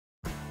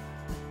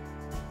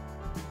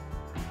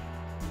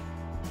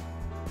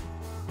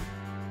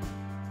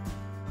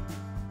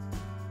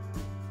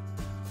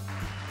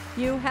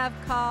You have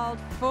called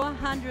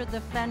 400 the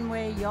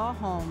Fenway your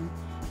home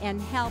and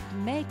helped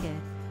make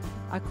it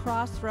a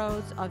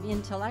crossroads of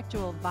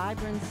intellectual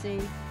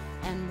vibrancy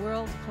and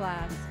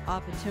world-class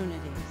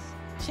opportunities.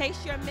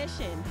 Chase your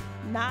mission,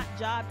 not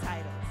job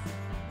titles.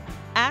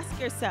 Ask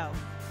yourself,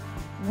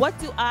 what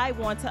do I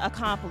want to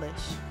accomplish?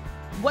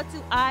 What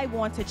do I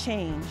want to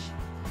change?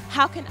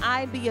 How can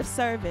I be of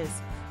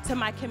service to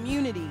my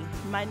community,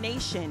 my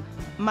nation,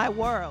 my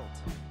world?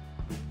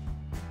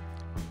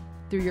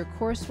 Through your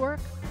coursework,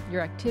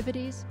 your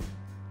activities,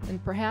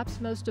 and perhaps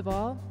most of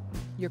all,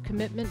 your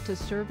commitment to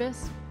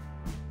service,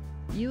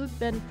 you have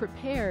been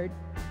prepared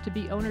to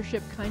be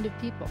ownership kind of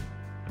people.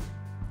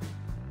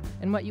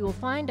 And what you will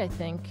find, I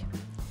think,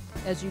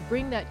 as you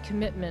bring that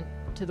commitment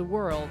to the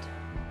world,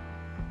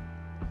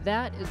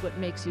 that is what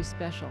makes you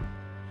special.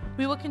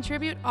 We will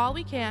contribute all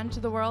we can to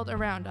the world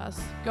around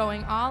us,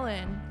 going all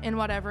in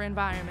whatever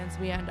environments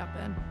we end up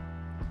in.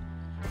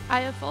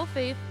 I have full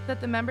faith that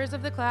the members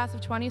of the class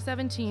of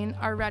 2017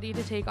 are ready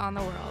to take on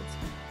the world,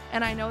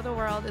 and I know the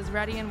world is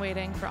ready and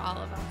waiting for all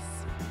of us.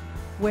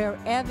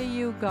 Wherever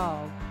you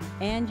go,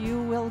 and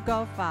you will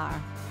go far,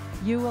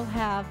 you will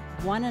have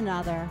one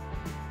another,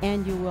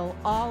 and you will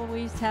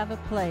always have a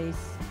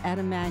place at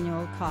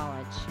Emmanuel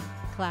College.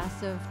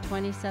 Class of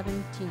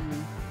 2017,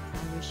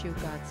 I wish you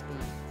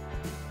Godspeed.